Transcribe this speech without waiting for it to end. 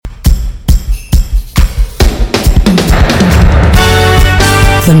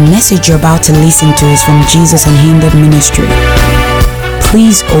message you're about to listen to is from Jesus Unhindered Ministry.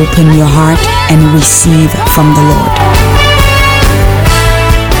 Please open your heart and receive from the Lord.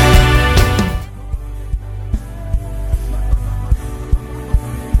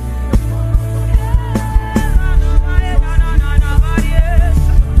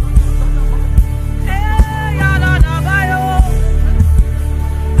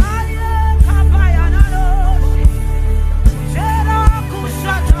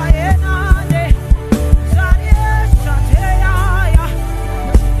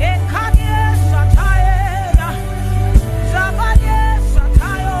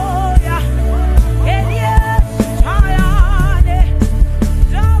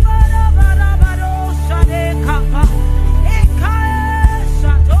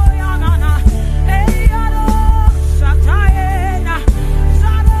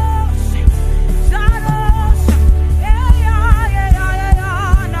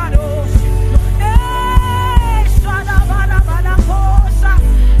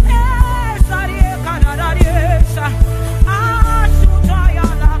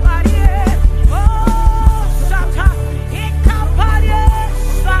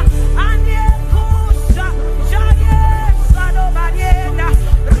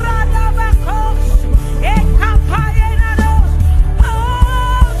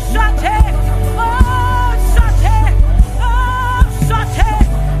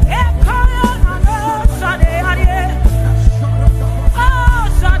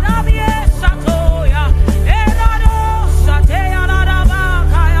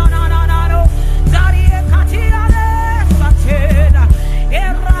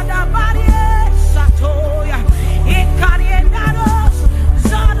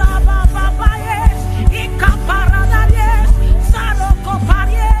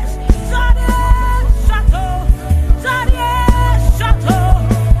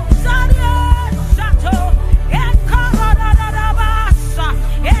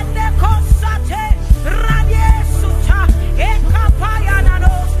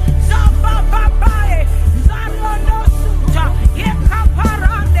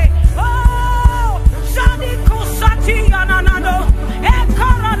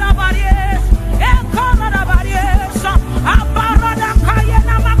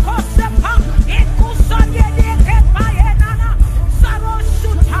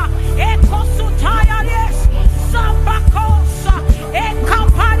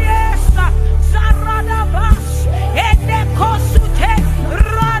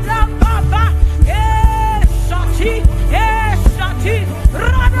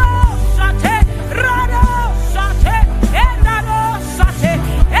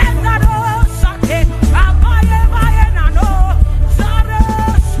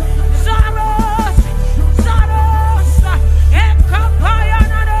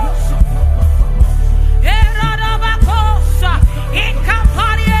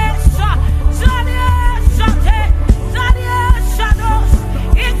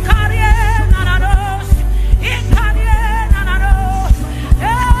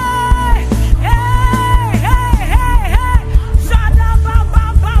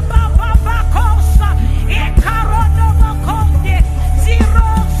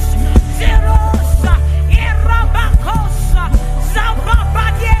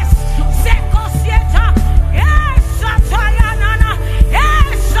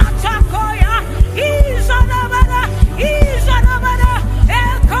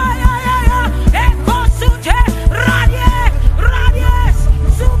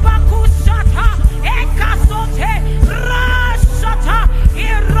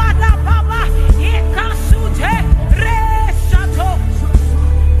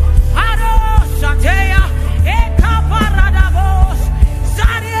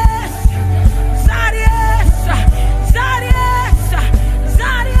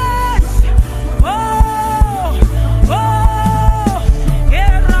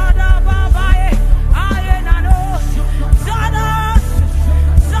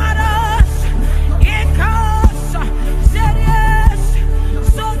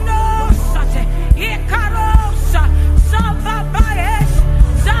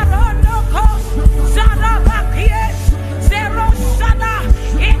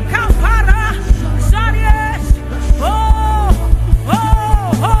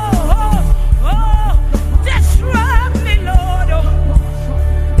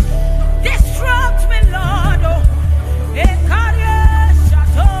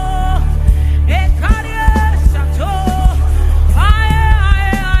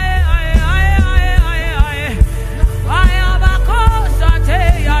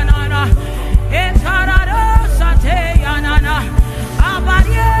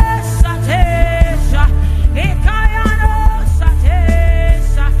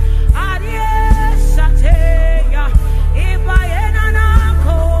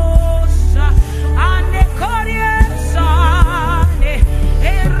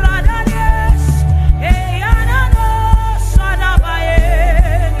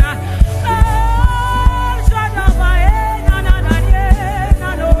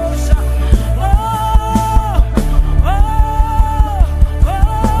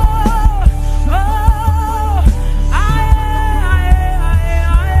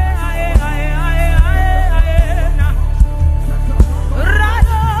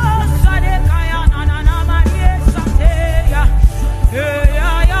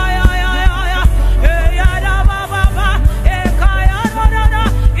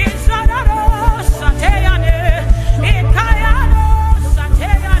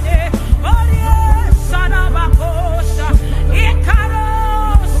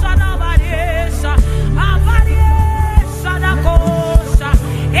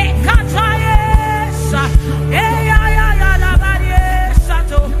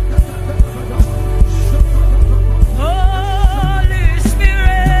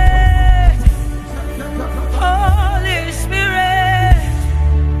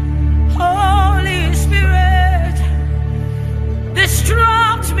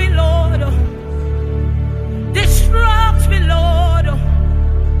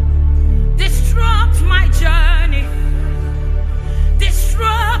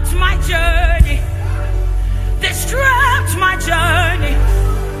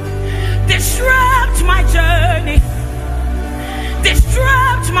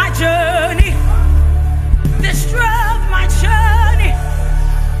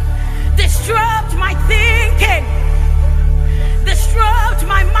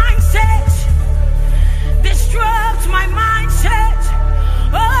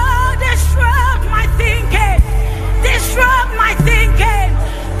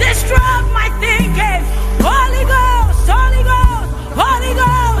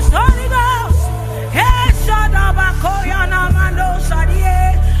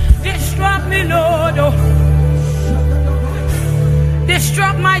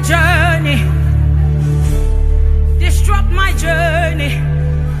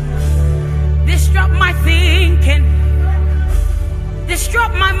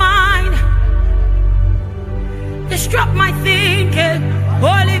 disrupt my mind, disrupt my thinking.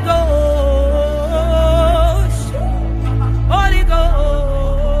 Holy Ghost, Holy Ghost,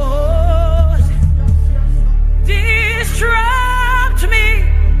 disrupt me,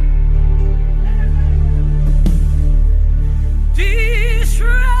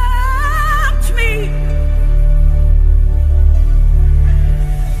 disrupt me,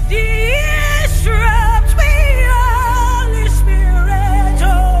 disrupt me, Holy Spirit.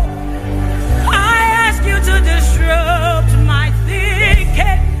 Oh, I ask you to disrupt my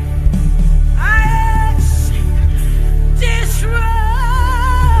thinking. I ask, disrupt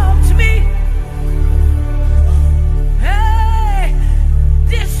me. Hey,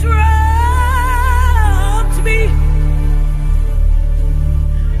 disrupt me.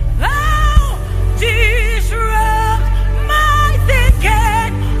 Oh, disrupt my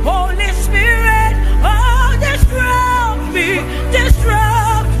thinking. Holy Spirit, oh, disrupt me,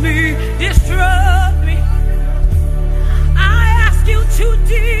 disrupt me, disrupt me. I ask you to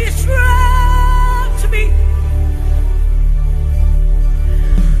disrupt me.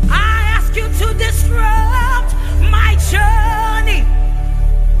 I ask you to disrupt my journey.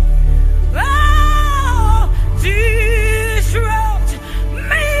 Oh, disrupt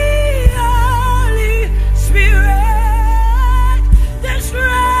me, Holy Spirit.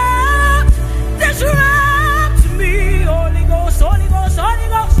 Disrupt me, Holy Ghost, Holy Ghost, Holy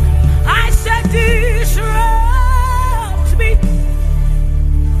Ghost. I said disrupt me.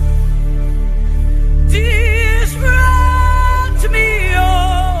 Disrupt me,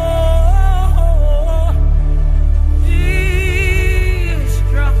 oh,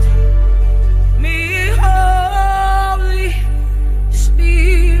 disrupt me, Holy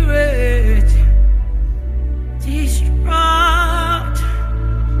Spirit. Disrupt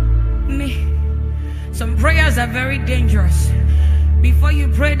me. Some prayers are very dangerous. Before you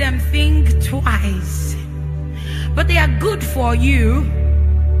pray them, think twice. But they are good for you.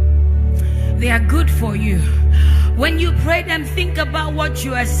 They are good for you. When you pray them, think about what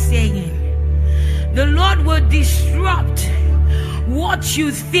you are saying. The Lord will disrupt what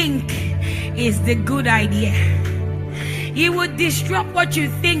you think is the good idea. He will disrupt what you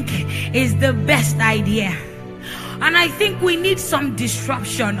think is the best idea. And I think we need some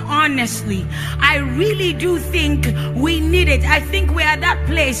disruption, honestly. I really do think we need it. I think we're at that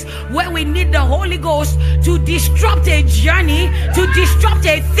place where we need the Holy Ghost to disrupt a journey, to disrupt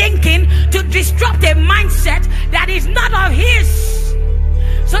a thinking, to disrupt a mindset that is not of His,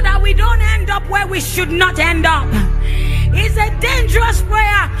 so that we don't end up where we should not end up. It's a dangerous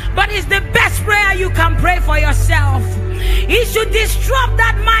prayer, but it's the best prayer you can pray for yourself. He should disrupt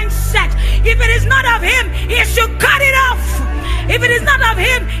that mindset. If it is not of Him, He should cut it off. If it is not of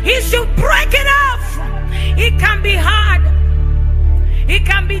Him, He should break it off. It can be hard. It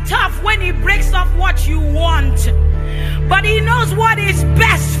can be tough when He breaks off what you want. But He knows what is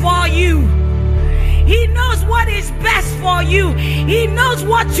best for you. He knows what is best for you. He knows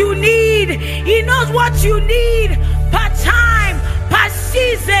what you need. He knows what you need per time, per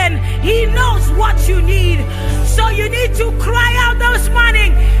season. He knows what you need. So you need to cry out this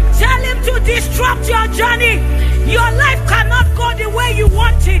morning. Tell Him to disrupt your journey. Your life cannot go the way you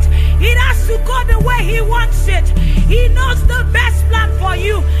want it. It has to go the way He wants it. He knows the best plan for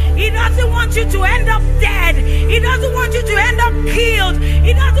you. He doesn't want you to end up dead. He doesn't want you to end up killed.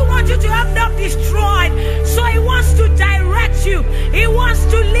 He doesn't want you to end up destroyed. So He wants to direct you. He wants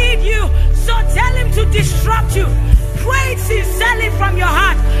to lead you. So tell Him to disrupt you. Pray it sincerely from your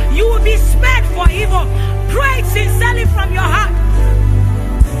heart. You will be spared for evil. Pray it sincerely from your heart.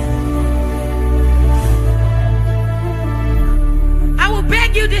 I will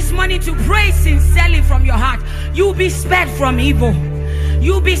beg you this morning to pray sincerely from your heart. You will be spared from evil.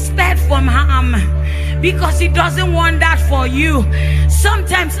 You will be spared from harm, because He doesn't want that for you.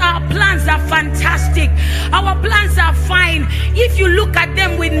 Sometimes our plans are fantastic. Our plans are fine. If you look at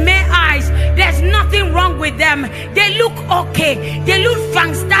them with mere eyes, there's nothing wrong with them. They look okay. They look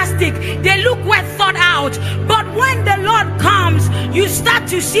fantastic. They look well thought out. But when the Lord comes, you start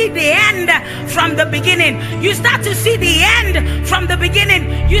to see the end from the beginning. You start to see the end from the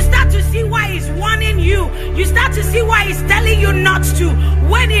beginning. You start to see why He's warning you. You start to see why He's telling you not to,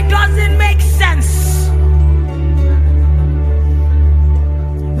 when it doesn't make sense.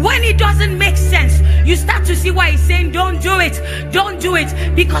 When it doesn't make sense, you start to see why He's saying don't do it, don't do it.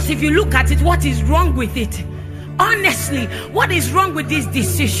 Because if you look at it, what is wrong with it? Honestly, what is wrong with this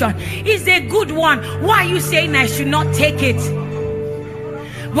decision? Is a good one. Why are you saying I should not take it?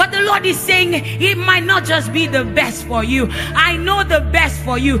 But the Lord is saying it might not just be the best for you. I know the best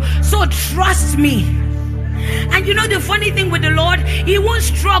for you. So trust me. And you know the funny thing with the Lord, He won't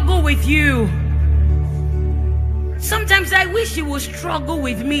struggle with you. Sometimes I wish He would struggle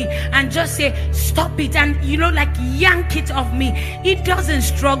with me and just say, stop it, and like yank it off me. He doesn't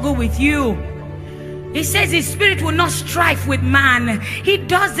struggle with you. He says His Spirit will not strive with man. He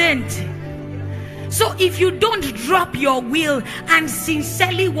doesn't. So if you don't drop your will and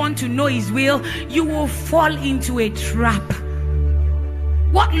sincerely want to know His will, you will fall into a trap.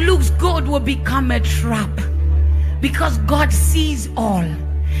 What looks good will become a trap, because God sees all.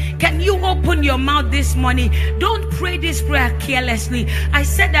 Can you open your mouth this morning? Don't pray this prayer carelessly. I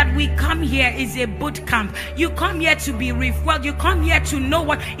said that we come here is a boot camp. You come here to be refueled. You come here to know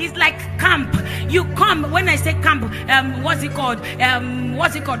what it's like camp. You come, when I say camp, what's it called?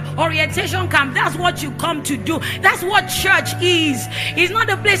 Orientation camp. That's what you come to do. That's what church is. It's not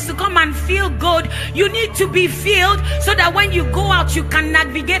a place to come and feel good. You need to be filled so that when you go out, you can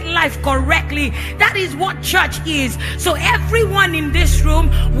navigate life correctly. That is what church is. So everyone in this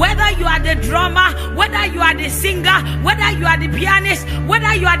room, whether you are the drummer, whether you are the singer, whether you are the pianist,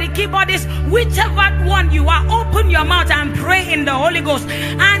 whether you are the keyboardist, whichever one you are, open your mouth and pray in the Holy Ghost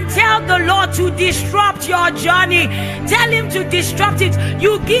and tell the Lord to disrupt your journey. Tell Him to disrupt it.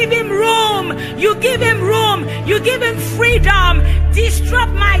 You give Him room. You give Him room. You give Him freedom.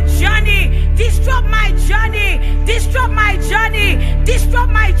 Disrupt my journey. Disrupt my journey. Disrupt my journey.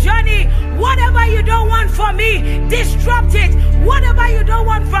 Disrupt my journey. Whatever you don't want for me, disrupt it. Whatever you don't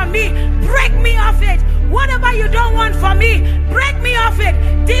want from me, break me off it. Whatever you don't want from me, break me off it.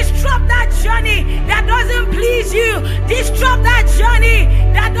 Disrupt that journey that doesn't please you. Disrupt that journey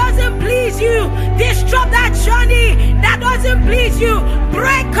that doesn't please you. Disrupt that journey that doesn't please you.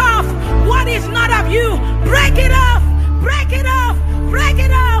 Break off what is not of you. Break it off. Break it off. Break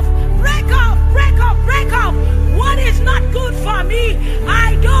it off. Break off. Break off. Break off. What is not good for me,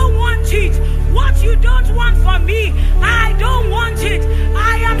 I don't want it. What you don't want for me, I don't want it.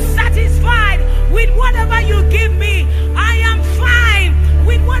 I am satisfied with whatever you give me. I am fine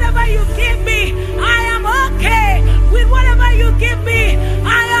with whatever you give me. I am okay with whatever you give me.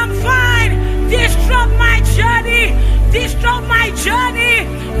 I am fine. Disrupt my journey. Disrupt my journey.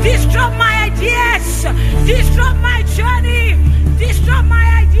 Disrupt my ideas. Disrupt my journey. Disrupt my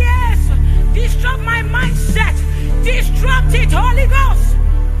ideas. Disrupt my mindset. Disrupt it, Holy Ghost.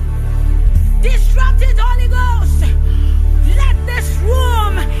 Disrupt it, Holy Ghost. Let this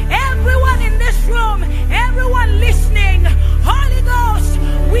room, everyone in this room, everyone listening, Holy Ghost,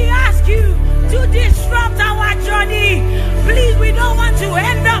 we ask you to disrupt our journey. Please, we don't want to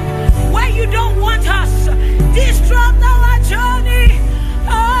end up where you don't want us. Disrupt our journey.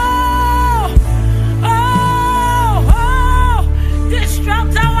 Oh, oh, oh.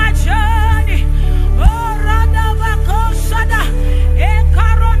 Disrupt our journey. Oh, Radabakosada.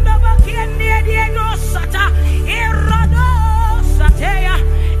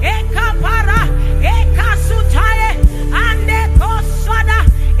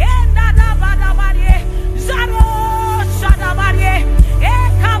 Zaro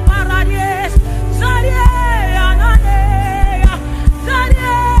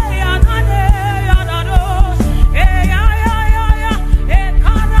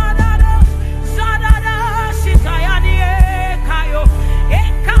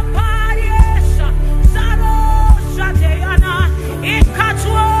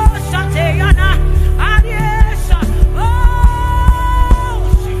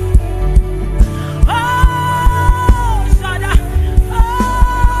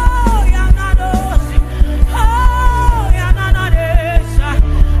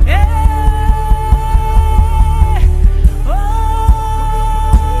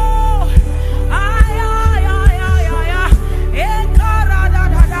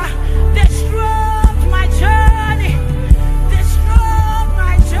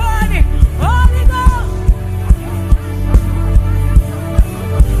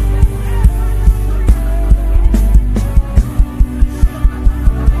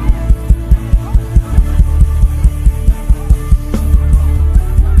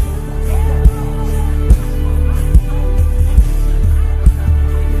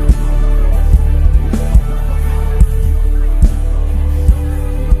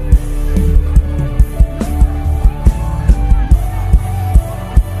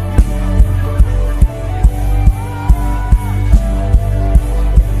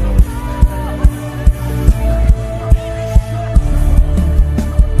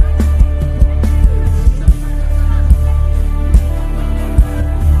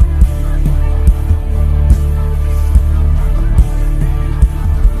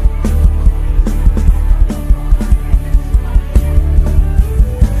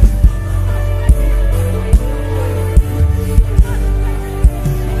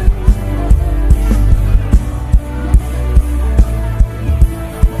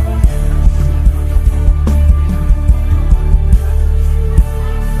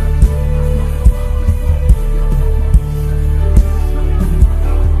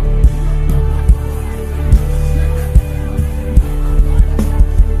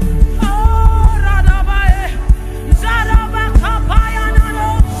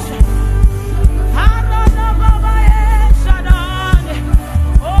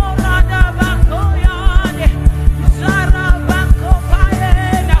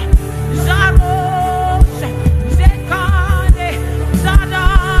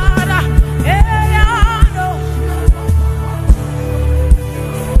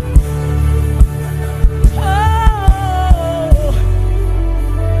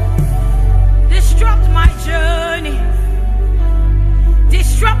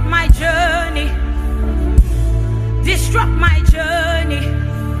disrupt my journey,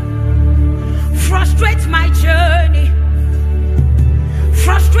 frustrate my journey,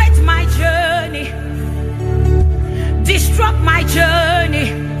 frustrate my journey, disrupt my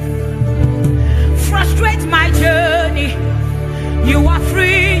journey, frustrate my journey. You are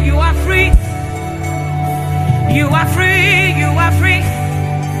free, you are free, you are free, you are free,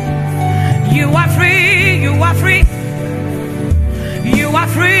 you are free, you are free, you are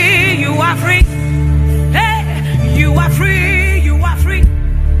free, you are free. Hey, you are free, you are free,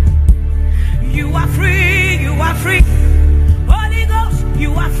 you are free, you are free. Holy Ghost,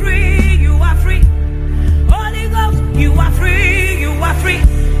 you are free, you are free. Holy Ghost, you are free, you are free.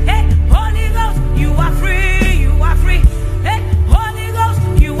 Hey, Holy Ghost, you are free, you are free. Hey, Holy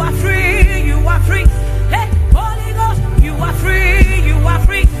Ghost, you are free, you are free. Hey, Holy Ghost, you are free, you are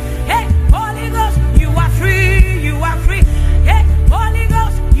free. Hey, Holy Ghost, you are free, you are free. Hey, Holy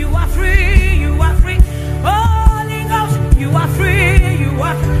Ghost, you are free, you are free. Holy Ghost,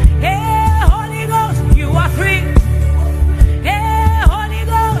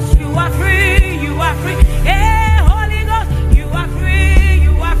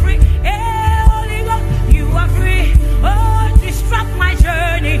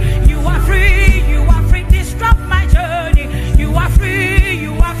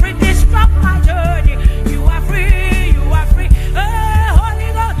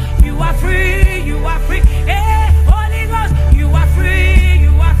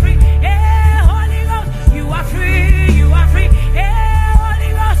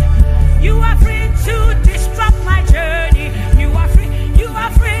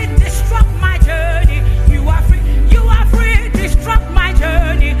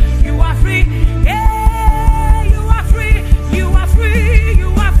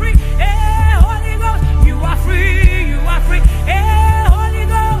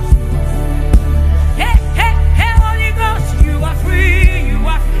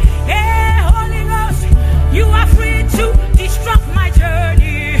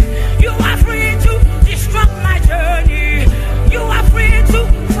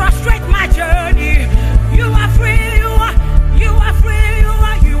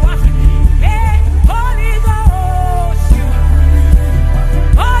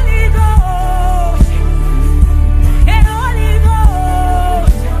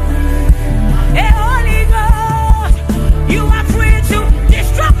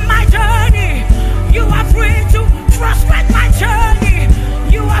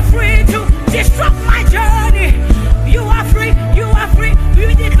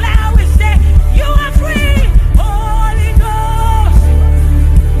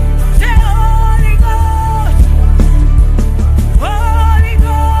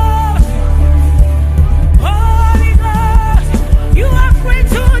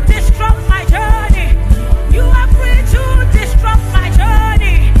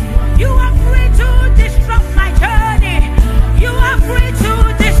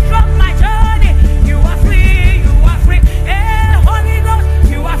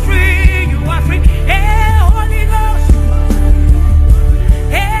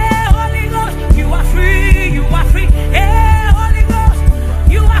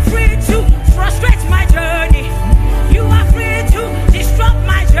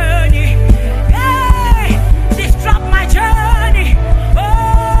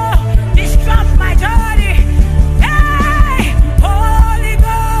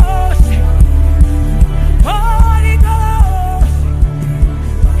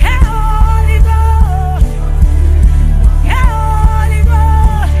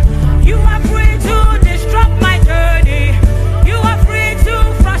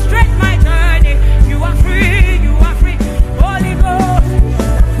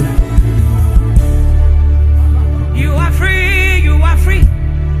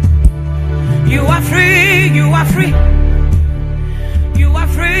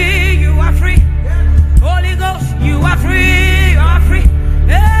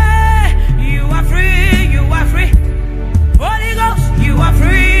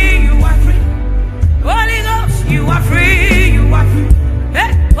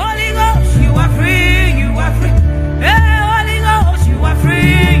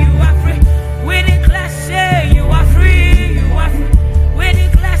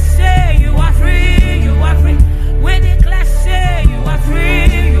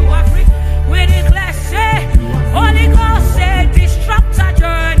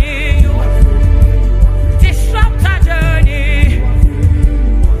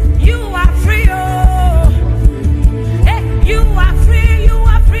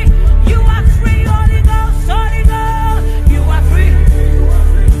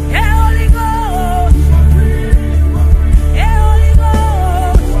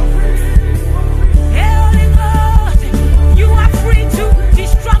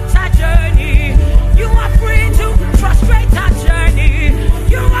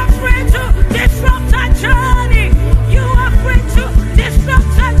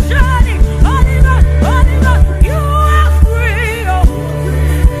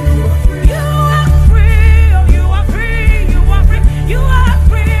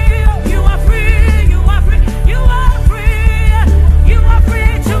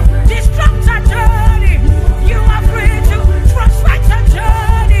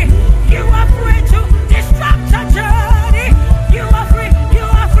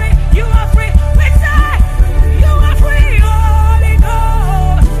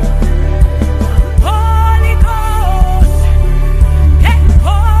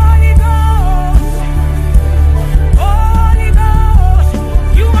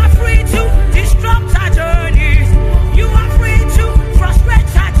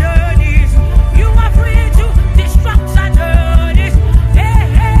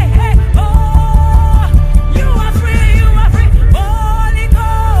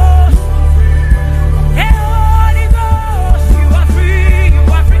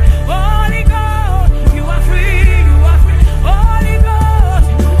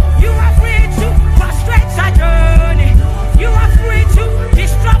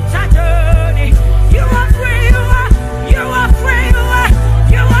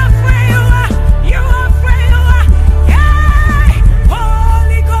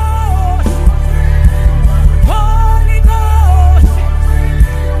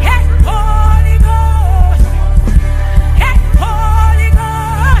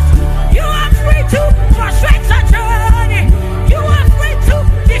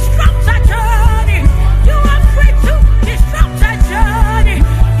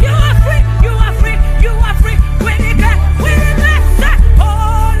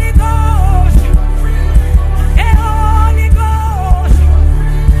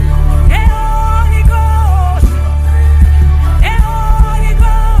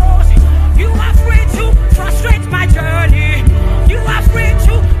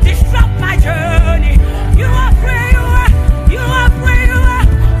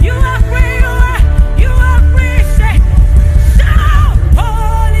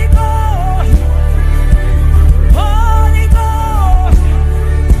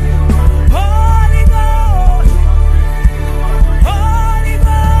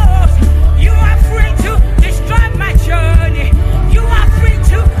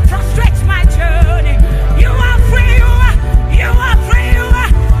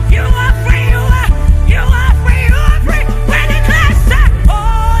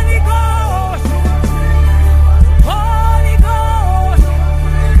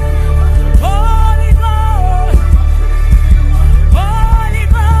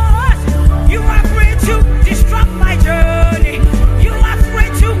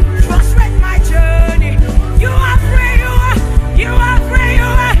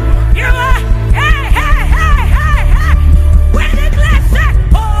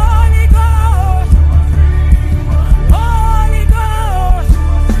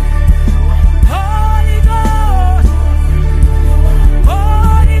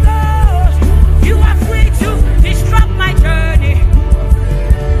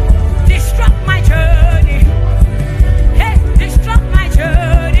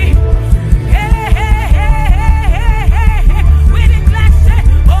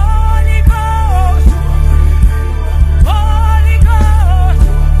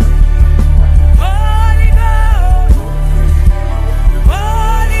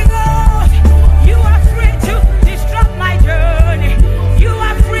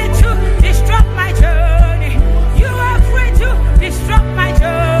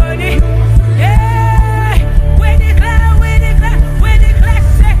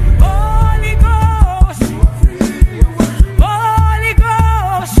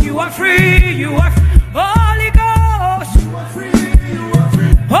 are free, you are free. Holy Ghost,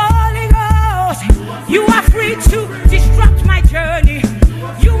 Holy Ghost, you are free to disrupt my journey.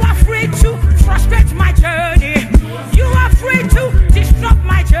 You are free to frustrate my journey. You are free to disrupt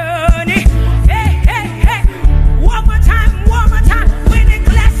my journey. Hey, hey, hey. One more time, one more time. When the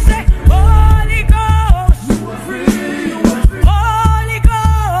class say, Holy Ghost, Holy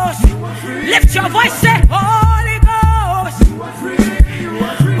Ghost, lift your voice, say, Holy Ghost,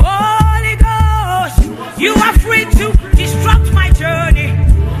 Holy Ghost, you are free to disrupt my journey.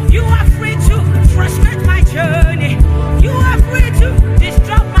 You are free to frustrate my journey. You are free to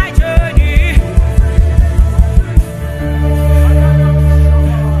disrupt my journey.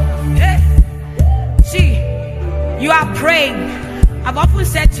 Hey. See, you are praying. I've often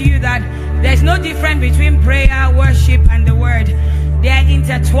said to you that there's no difference between prayer, worship, and the word. They are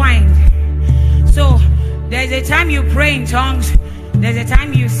intertwined. So there's a time you pray in tongues. There's a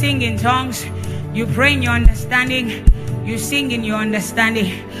time you sing in tongues. You pray in your understanding. You sing in your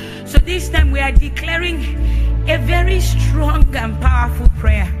understanding. So this time we are declaring a very strong and powerful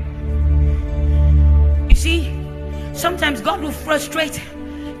prayer. You see, sometimes God will frustrate.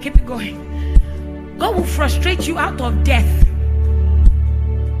 Keep it going. God will frustrate you out of death.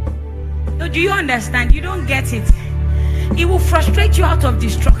 No, do you understand? You don't get it. He will frustrate you out of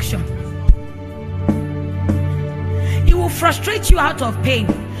destruction. He will frustrate you out of pain.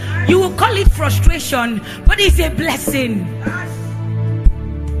 You will call it frustration, but it's a blessing.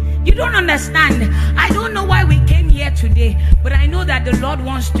 You don't understand. I don't know why we came here today, but I know that the Lord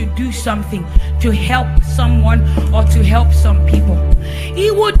wants to do something to help someone or to help some people. He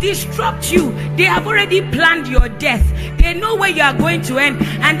will disrupt you. They have already planned your death. They know where you are going to end,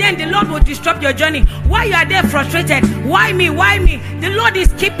 and then the Lord will disrupt your journey. Why you are there frustrated? Why me? Why me? The Lord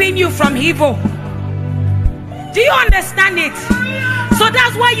is keeping you from evil. Do you understand it? So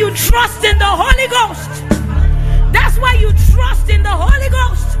that's why you trust in the Holy Ghost. That's why you trust in the Holy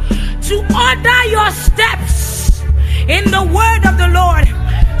Ghost to order your steps in the word of the Lord.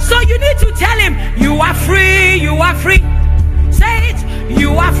 So you need to tell him, you are free, you are free. Say it,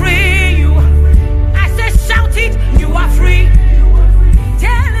 you are free. You. I said, shout it, you are free.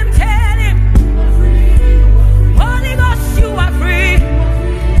 Tell him, Holy Ghost, you are free.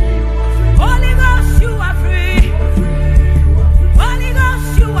 Holy Ghost, you are free. Holy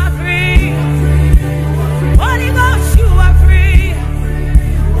Ghost, you are free. Holy Ghost, you are free.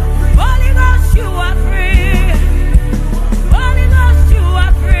 Holy Ghost, you are free. Holy Ghost, you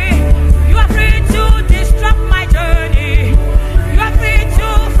are free. You are free to disrupt my journey. You are free to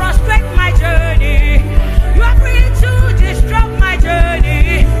frustrate my journey. You are free to disrupt my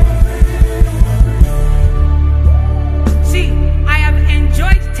journey. See, I have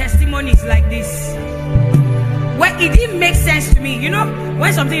enjoyed testimonies like this, where it didn't make sense to me. You know,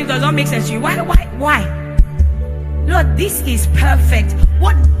 when something does not make sense to you, why? Lord, this is perfect.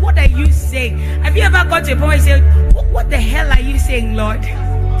 What are you saying? Have you ever got to a point where you say, what the hell are you saying, Lord?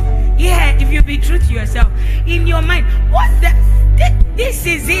 Yeah, if you be true to yourself, in your mind, this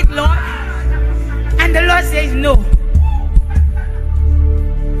is it, Lord? And the Lord says, no.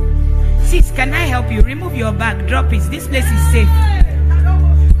 Sis, can I help you? Remove your bag, drop it. This place is safe.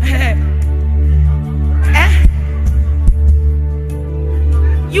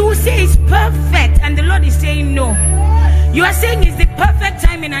 You will say it's perfect, and the Lord is saying no. You are saying it's the perfect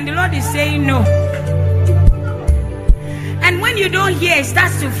timing, and the Lord is saying no. And when you don't hear, it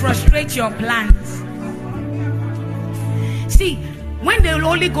starts to frustrate your plans. See, when the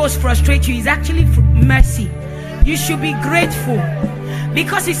Holy Ghost frustrates you, it's actually mercy. You should be grateful,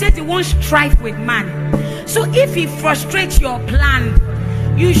 because he says he won't strive with man. So if he frustrates your plan,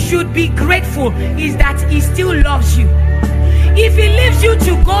 you should be grateful, is that he still loves you. If he leaves you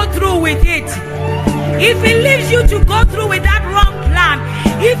to go through with it, if he leaves you to go through with that wrong plan,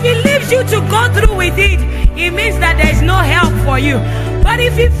 if he leaves you to go through with it, it means that there is no help for you. But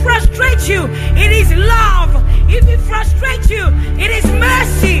if he frustrates you, it is love. If he frustrates you, it is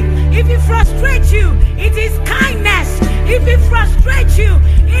mercy. If he frustrates you, it is kindness. If he frustrates you,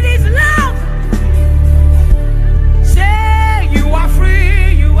 it is love. Say, you are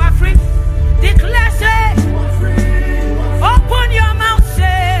free, you are free. Declare, say, open your mouth,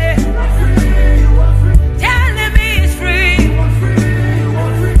 say, tell him he is free.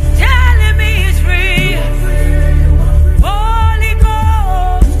 Tell him he is free. Holy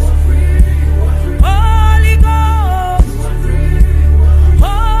Ghost, Holy Ghost,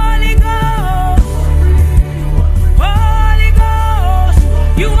 Holy Ghost, Holy Ghost,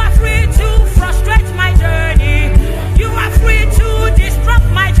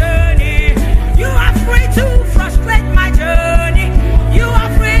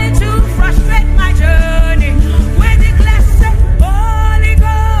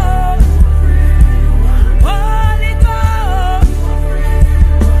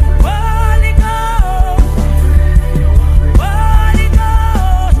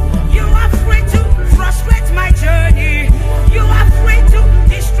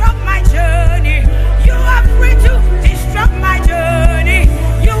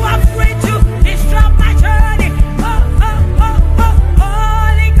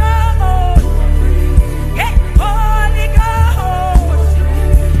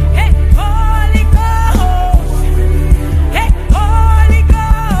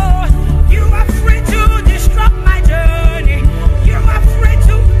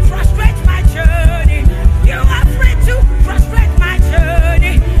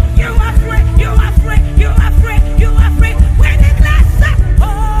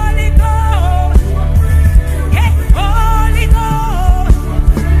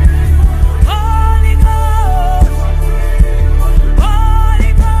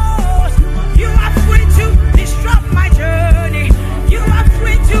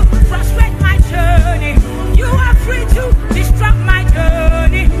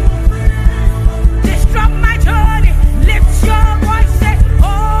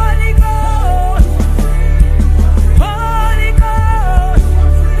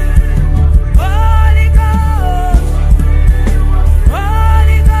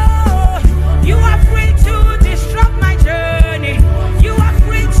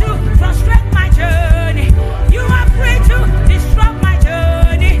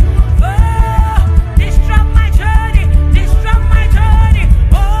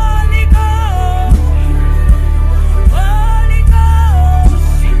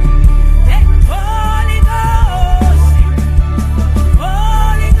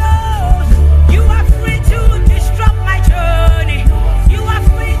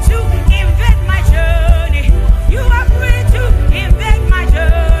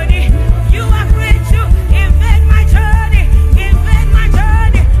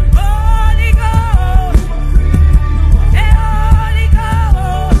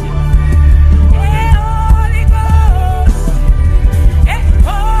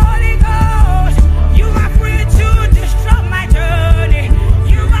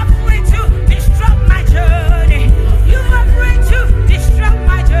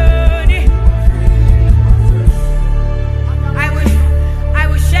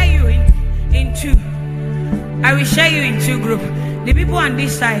 two groups. The people on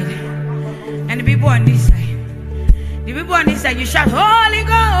this side and the people on this side. The people on this side, you shout, Holy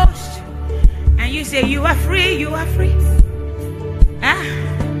Ghost. And you say, you are free, you are free. Huh?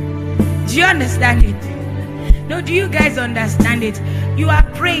 Do you understand it? No, do you guys understand it? You are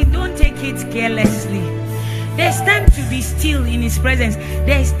praying, don't take it carelessly. There's time to be still in His presence.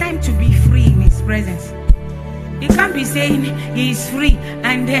 There's time to be free in His presence. You can't be saying He is free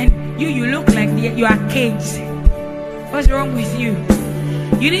and then you look like you are caged. What's wrong with you?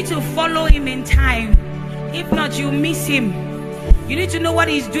 You need to follow Him in time. If not, you miss Him. You need to know what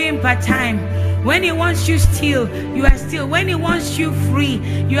He's doing per time. When He wants you still, you are still. When He wants you free,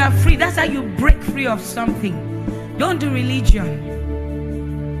 you are free. That's how you break free of something. Don't do religion.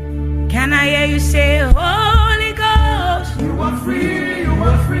 Can I hear you say, Holy Ghost? You are free, you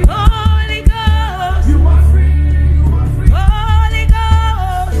are free. Holy Ghost. You are free, you are free. Holy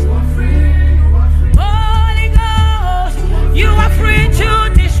Ghost. You are free, you are free. Holy Ghost. You are free to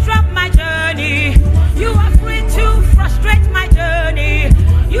disrupt my journey. You are free to frustrate my journey.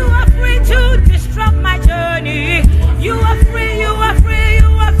 You are free to disrupt my journey. You are free, you are free, you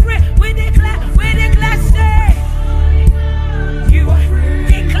are free. We declare, say. You are free.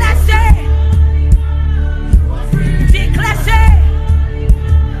 Declare, say. Declare, say.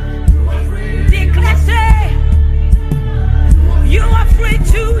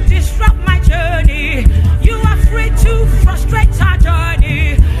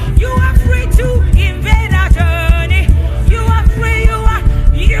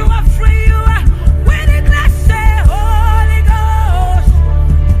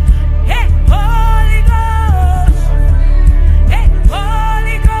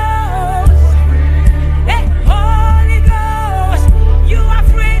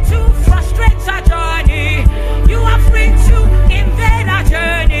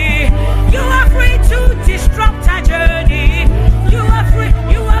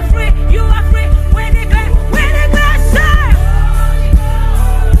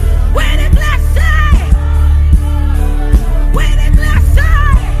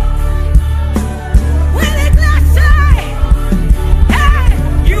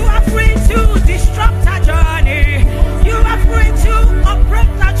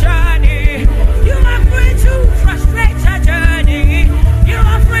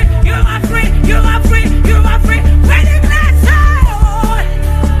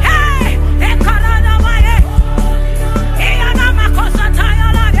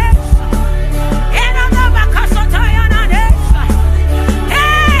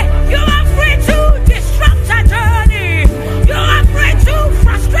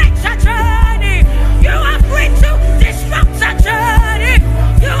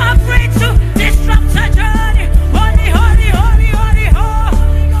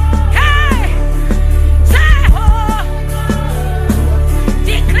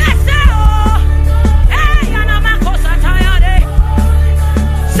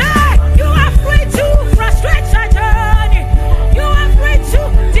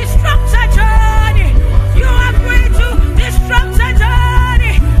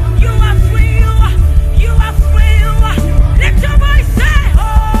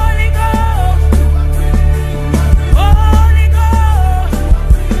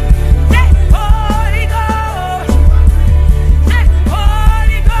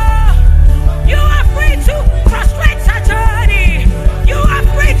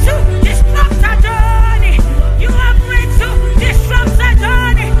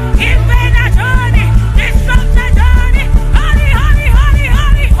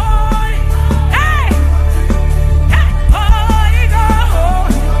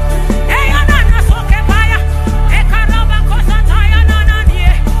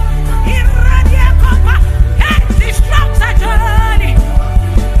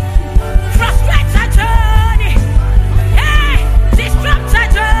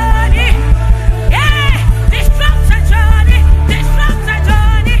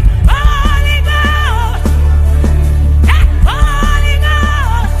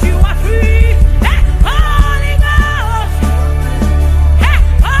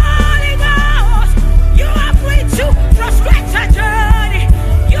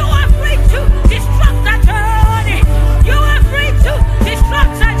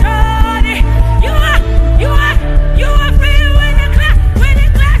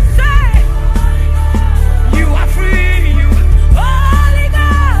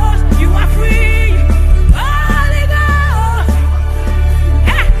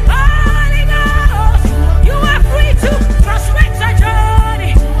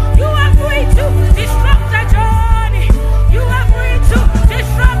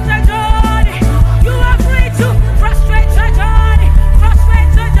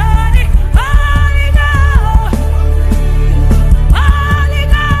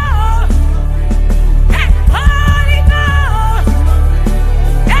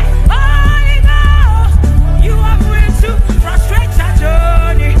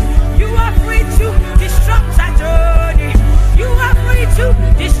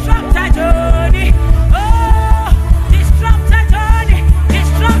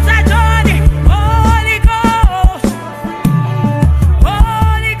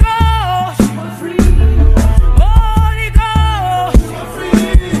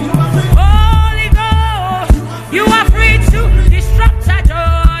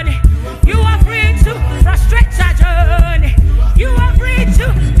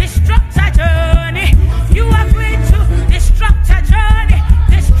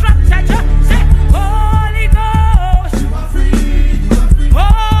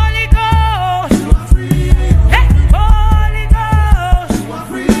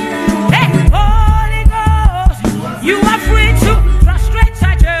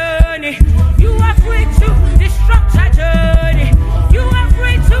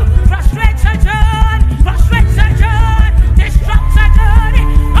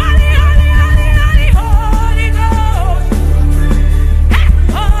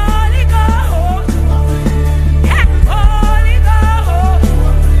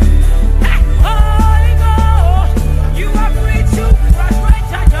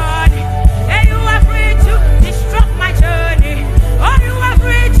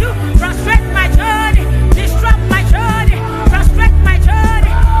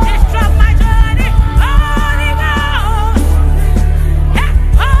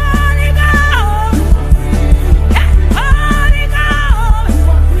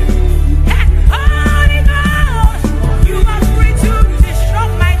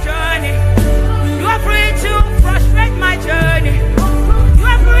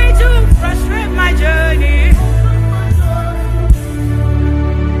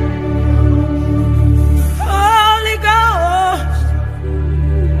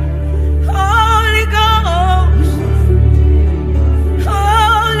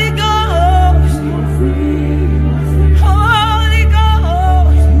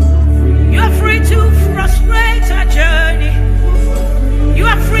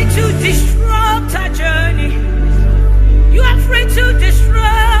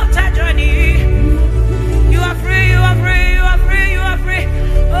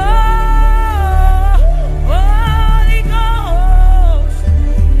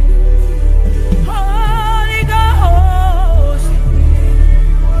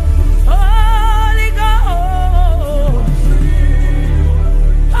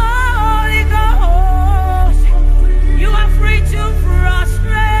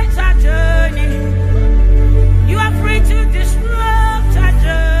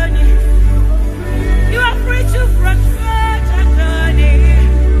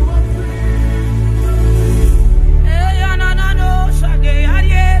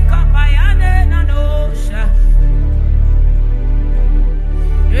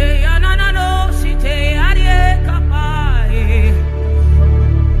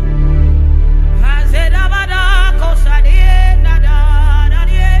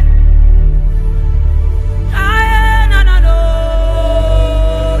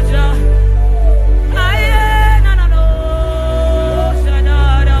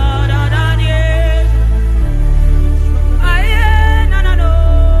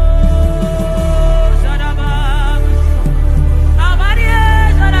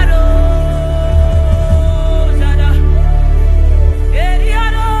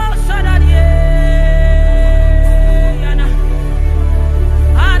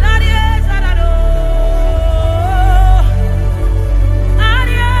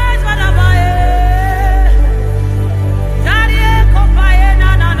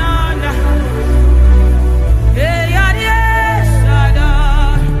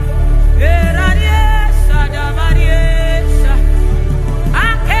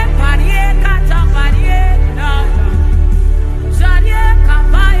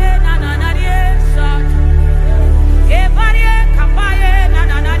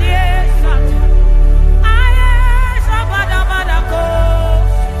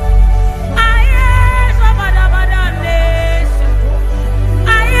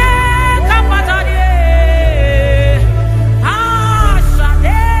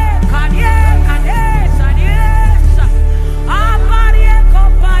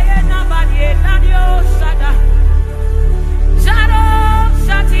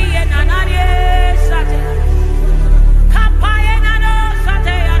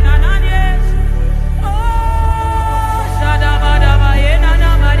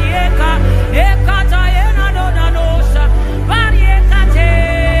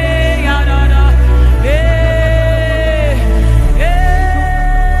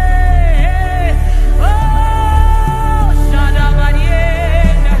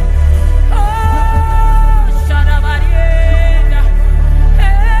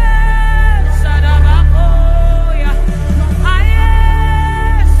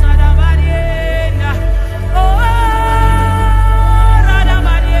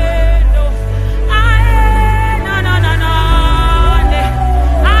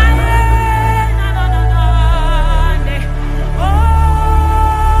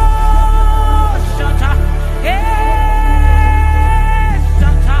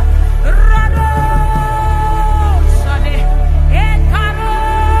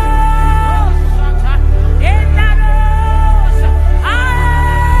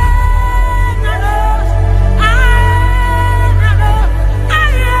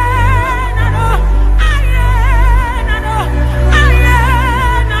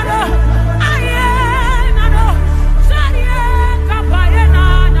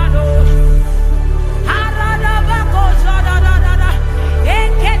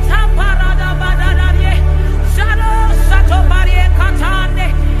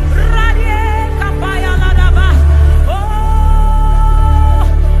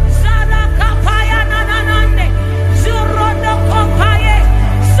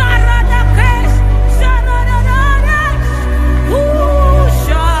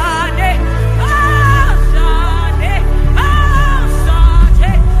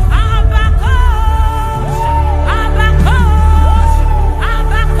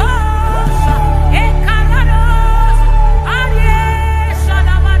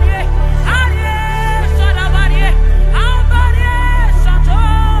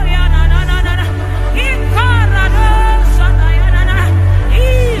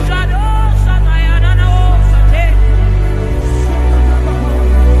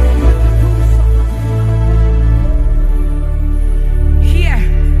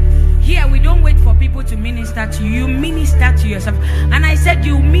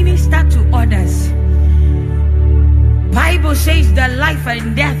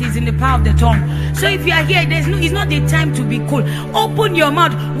 and death is in the power of the tongue. So if you are here, it's not the time to be cool. Open your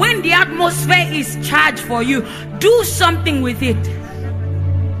mouth. When the atmosphere is charged for you, do something with it.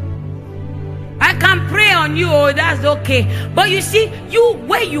 I can pray on you, oh, that's okay. But you see, you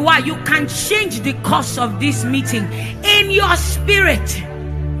where you are, you can change the course of this meeting in your spirit.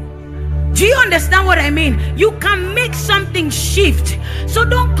 Do you understand what I mean? You can make something shift. So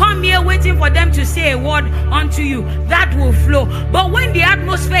don't come here waiting for them to say a word unto you. That will flow. But when the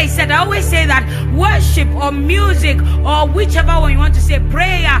atmosphere is set, I always say that worship or music or whichever one you want to say,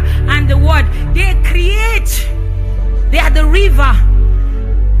 prayer and the word, they are the river.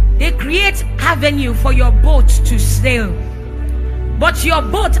 They create avenue for your boat to sail. But your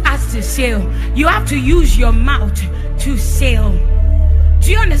boat has to sail. You have to use your mouth to sail.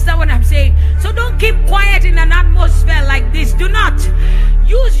 Do you understand what I'm saying? So don't keep quiet in an atmosphere like this. Do not.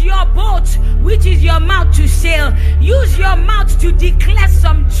 Use your boat, which is your mouth, to sail. Use your mouth to declare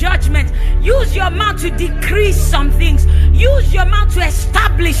some judgment. Use your mouth to decrease some things. Use your mouth to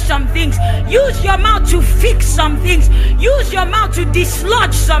establish some things. Use your mouth to fix some things. Use your mouth to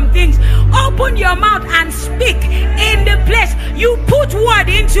dislodge some things. Open your mouth and speak in the place. You put word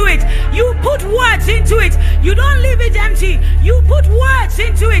into it. You put words into it. You don't leave it empty. You put words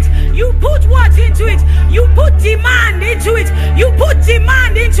into it. You put words into it. You put demand into it. You put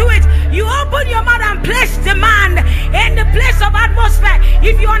demand into it. You open your mouth and place demand in the place of atmosphere.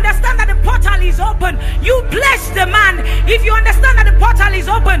 If you understand that the portal is open, you place demand. If you understand that the portal is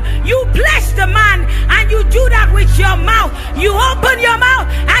open, you place demand, and you do that with your mouth. You open your mouth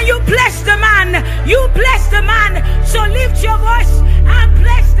and you place demand. You place demand. So lift your voice and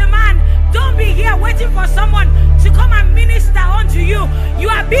place demand. Don't be here waiting for someone to come and minister unto you.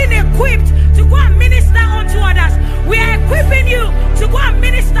 You are being equipped to go and minister unto others. We are equipping you to go and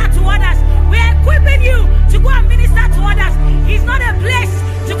minister to others. We are equipping you to go and minister to others. It's not a place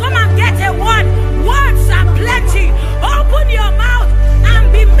to come and get a word. Words are plenty. Open your mouth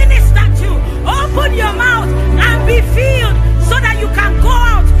and be ministered to. Open your mouth and be filled so that you can go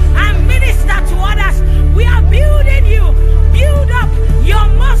out and minister to others. We are building you. Build up your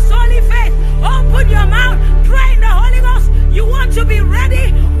most holy faith. Open your mouth. Pray in the Holy Ghost. You want to be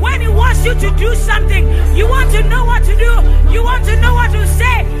ready when He wants you to do something. You want to know what to do. You want to know what to say.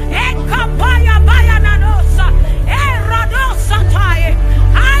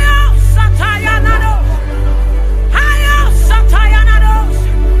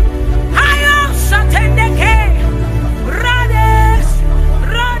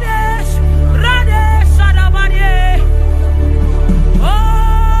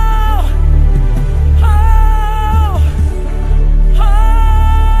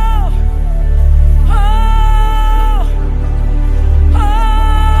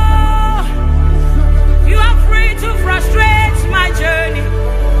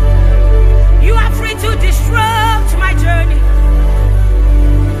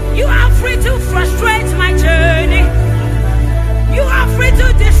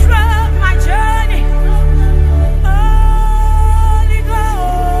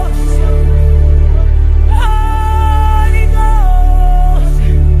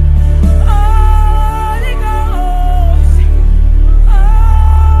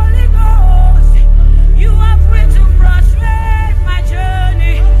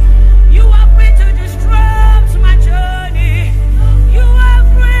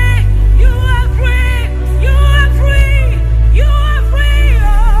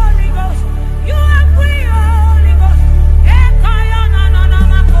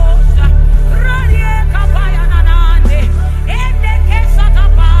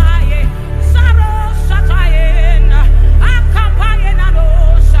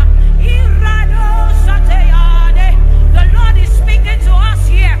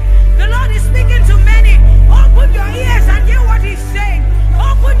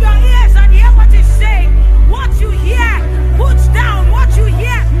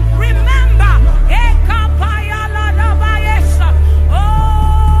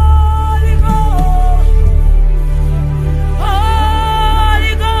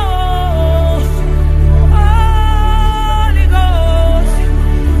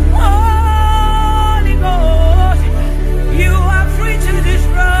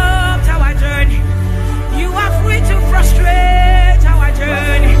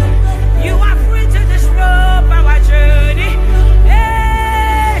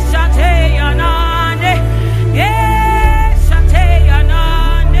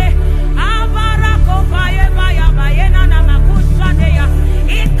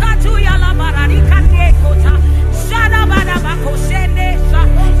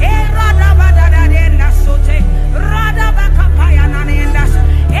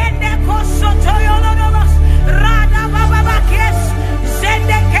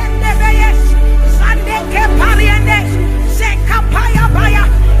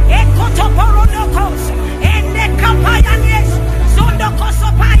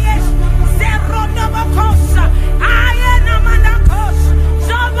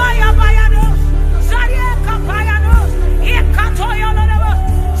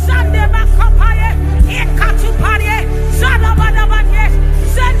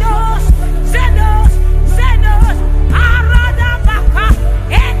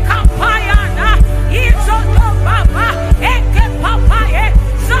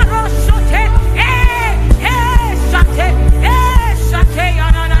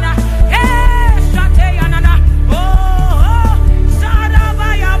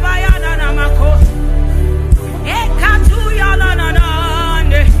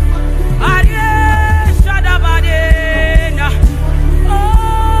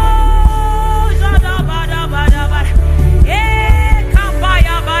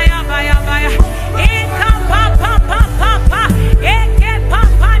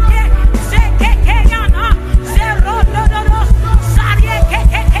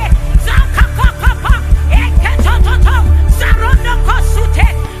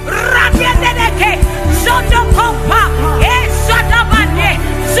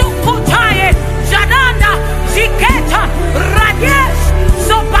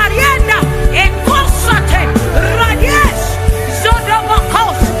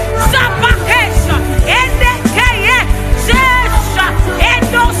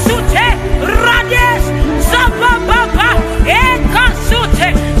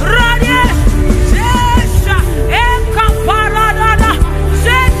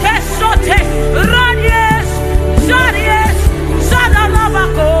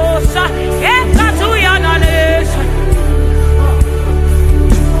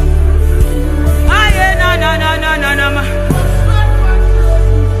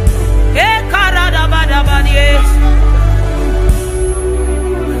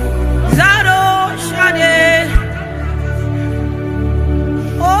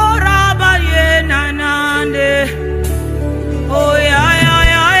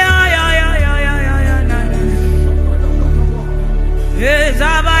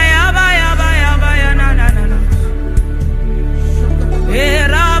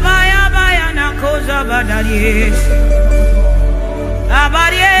 badadies.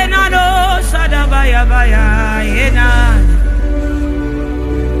 Abariena no sadabaya baya yena.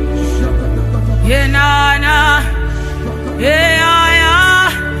 Yena na. Yeah,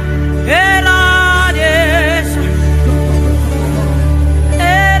 Erades.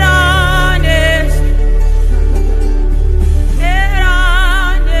 Erades.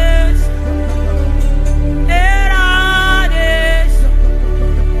 Erades. Erades.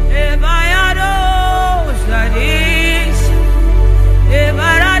 Ebayados Ladis.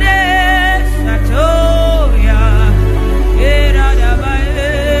 Ebarades Satoya.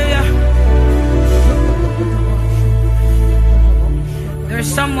 Eradabaya. There's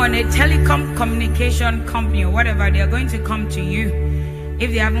someone, a telecom communication company or whatever, they are going to come to you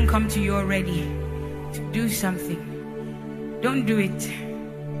if they haven't come to you already to do something. Don't do it.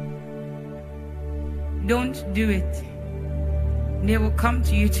 Don't do it. They will come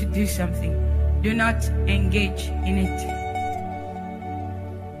to you to do something. Do not engage in it.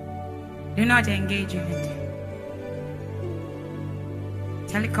 Do not engage in it.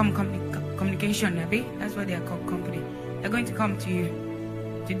 Telecom communication, Abby, that's what they are called, company. They're going to come to you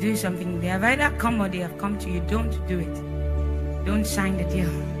to do something. They have either come or they have come to you. Don't do it. Don't sign the deal.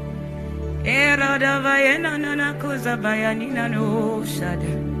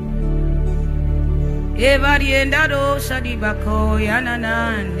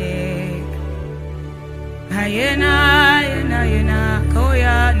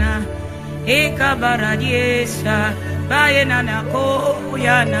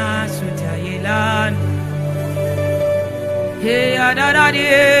 Hey,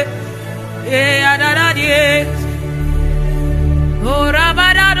 adadadie, hey, adadadie, oh,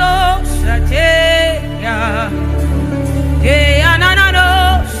 rabadado, sateya, hey, ananado,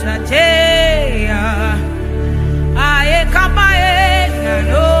 sateya, ae kapae,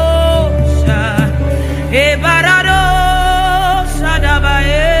 nanosa, hey, barado,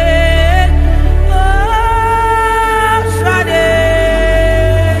 sadabae, oh, sadeyado.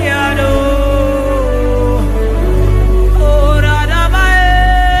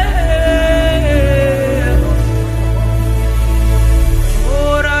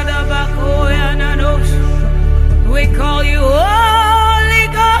 We call you Holy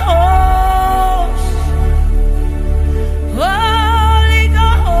Ghost, Holy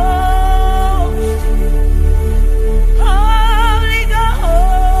Ghost, Holy Ghost,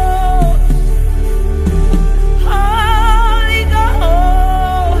 Holy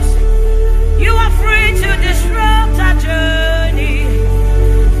Ghost. You are free to disrupt our journey,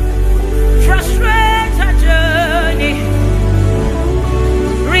 frustrate our journey,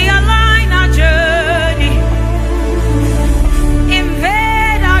 realign our journey,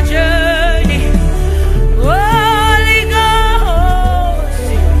 invade our journey. Holy Ghost,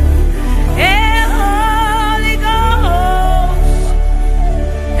 hey, Holy Ghost,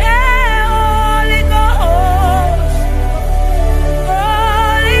 hey, Holy Ghost,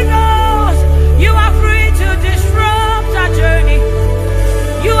 Holy Ghost. You are free to disrupt our journey.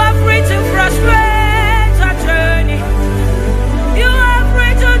 You are free to frustrate our journey. You are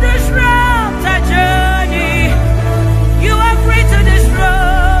free to disrupt our journey. You are free to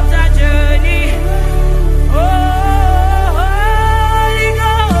disrupt our journey. Oh, Holy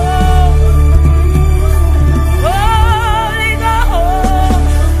Ghost, Holy Ghost,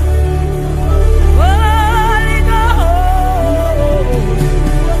 Holy Ghost,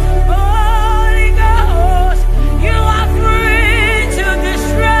 Holy Ghost. You are free to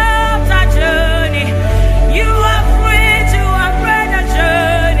disrupt our journey. You are free to upgrade our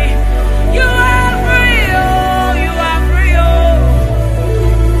journey. You are free, oh, you are free, oh.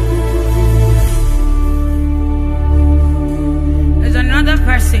 There's another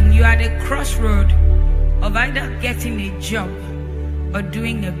person, you are at the crossroad of either getting a job or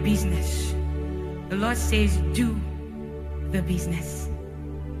doing a business. The Lord says, do the business.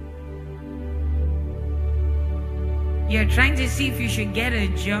 You're trying to see if you should get a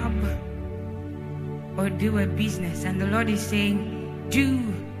job or do a business, and the Lord is saying, do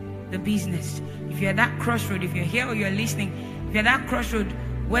the business. If you're at that crossroad, if you're here or you're listening, if you're at that crossroad,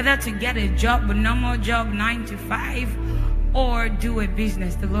 whether to get a job, a normal job, 9 to 5, or do a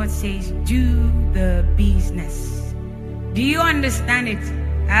business, the Lord says, do the business. Do you understand it?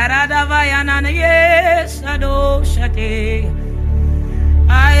 Yes, ado shate.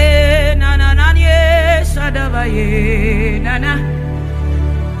 Aye, na na na, yes, adavaye, na na.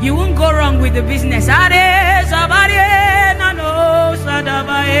 You won't go wrong with the business.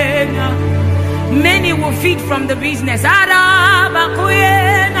 Many will feed from the business.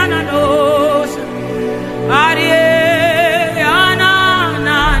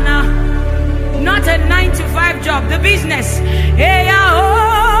 Not a job, the business. Hey,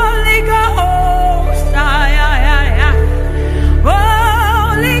 Holy Ghost.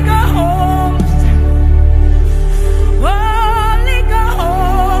 Holy Ghost. Holy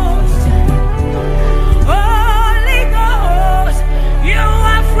Ghost. Holy Ghost. You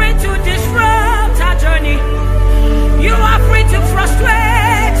are free to disrupt our journey. You are free to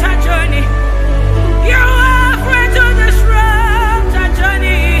frustrate our journey. You are free to disrupt our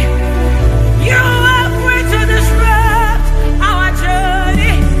journey. You are free to disrupt our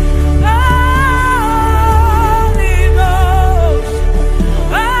journey. Holy Ghost.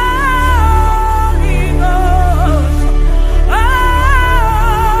 Holy Ghost.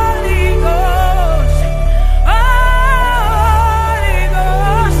 Holy Ghost. Holy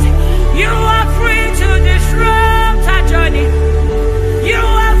Ghost. You are free to disrupt our journey. You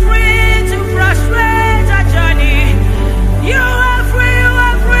are free to frustrate our journey. You are free, you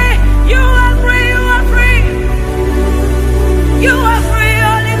are free, you are free, you are free. You are free,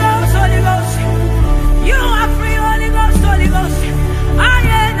 Holy Ghost, Holy Ghost. You are free, Holy Ghost, Holy Ghost.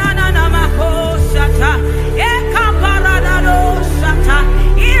 Aye na na na makosata. Eka paradado sata.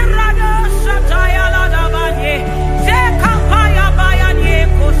 Irado sata yala dabanye. Zeka paya bayanye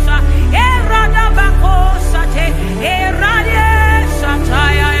kosa. Erada bakosate. Erade sata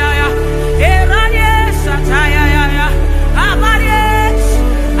ya ya ya. Erade sata ya ya ya. Abaries,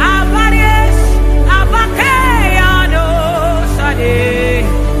 abaries, abakeyano sade.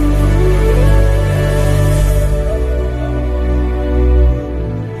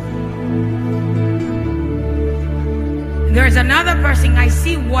 There's another person. I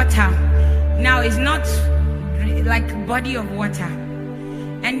see water. Now it's not like a body of water.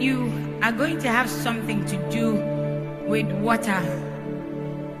 And you are going to have something to do with water.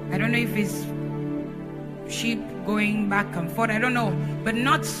 I don't know if it's sheep going back and forth. I don't know. But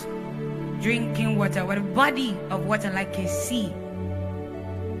not drinking water, but a body of water like a sea.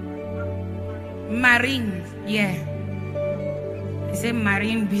 Marine, yeah. It's a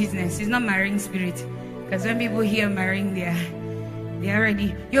marine business. It's not marine spirit. Because when people hear marine, they're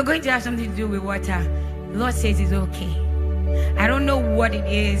already, you're going to have something to do with water. The Lord says it's okay. I don't know what it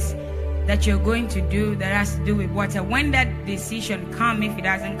is that you're going to do that has to do with water. When that decision comes, if it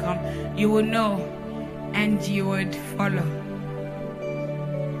doesn't come, you will know and you would follow.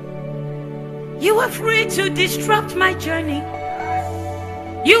 You are free to disrupt my journey.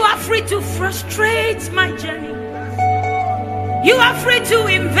 You are free to frustrate my journey. You are free to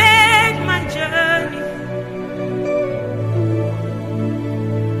invade my journey.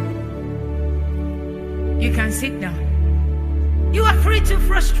 You can sit down. You are free to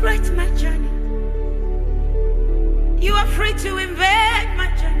frustrate my journey. You are free to invade my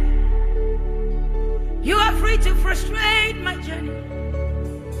journey. You are free to frustrate my journey.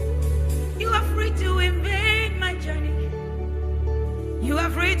 You are free to invade my journey. You are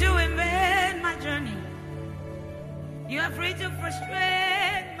free to invade my journey. You are free to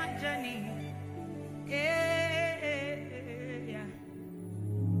frustrate my journey. Yeah.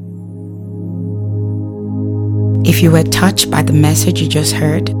 If you were touched by the message you just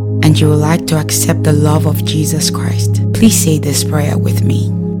heard and you would like to accept the love of Jesus Christ, please say this prayer with me.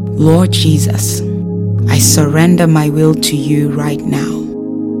 Lord Jesus, I surrender my will to you right now.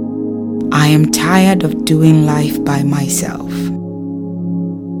 I am tired of doing life by myself.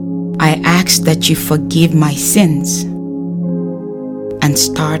 I ask that you forgive my sins and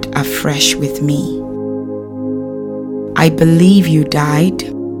start afresh with me. I believe you died,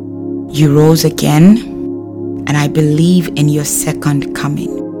 you rose again, and I believe in your second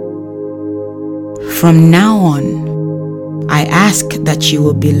coming. From now on, I ask that you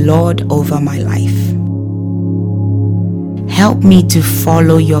will be Lord over my life. Help me to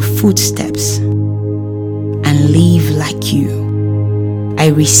follow your footsteps and live like you. I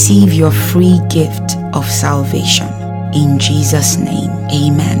receive your free gift of salvation. In Jesus' name,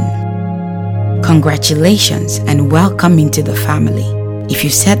 amen. Congratulations and welcome into the family. If you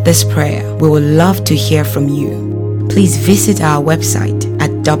said this prayer, we would love to hear from you. Please visit our website at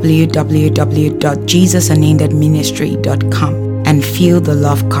www.jesusunhinderedministry.com and fill the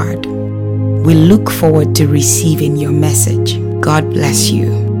love card. We look forward to receiving your message. God bless you.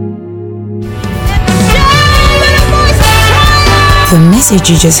 The message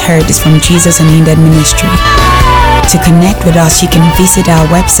you just heard is from Jesus Unhindered Ministry. To connect with us, you can visit our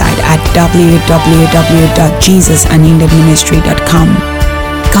website at www.jesusunhinderedministry.com.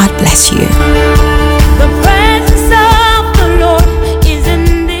 God bless you.